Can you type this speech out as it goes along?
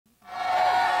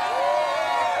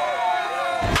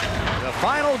The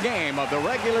final game of the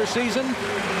regular season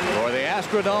for the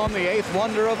Astrodome, the 8th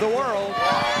wonder of the world.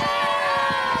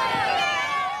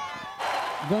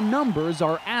 The numbers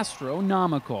are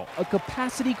astronomical. A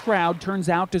capacity crowd turns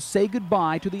out to say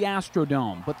goodbye to the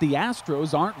Astrodome, but the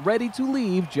Astros aren't ready to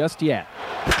leave just yet.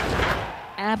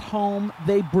 At home,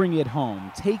 they bring it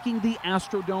home, taking the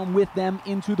Astrodome with them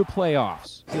into the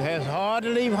playoffs. It's hard to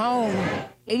leave home.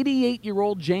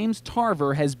 88-year-old James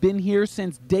Tarver has been here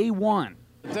since day one.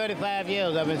 35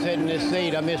 years I've been sitting in this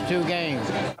seat. I missed 2 games.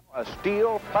 A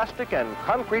steel, plastic, and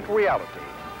concrete reality.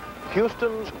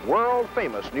 Houston's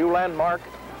world-famous new landmark,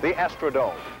 the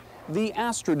Astrodome. The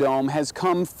Astrodome has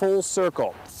come full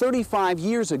circle. 35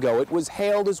 years ago, it was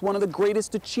hailed as one of the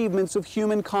greatest achievements of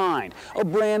humankind, a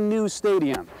brand new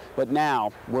stadium. But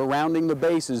now, we're rounding the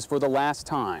bases for the last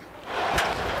time.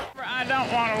 I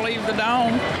don't want to leave the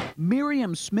dome.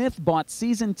 Miriam Smith bought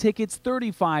season tickets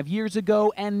 35 years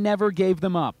ago and never gave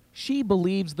them up. She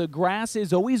believes the grass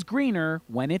is always greener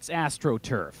when it's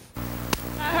AstroTurf.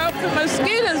 I hope the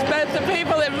mosquitoes bet the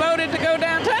people that voted to go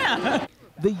downtown.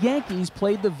 The Yankees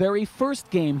played the very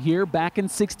first game here back in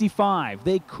 '65.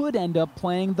 They could end up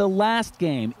playing the last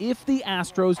game if the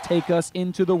Astros take us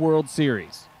into the World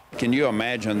Series. Can you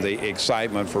imagine the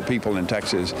excitement for people in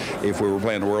Texas if we were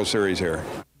playing the World Series here?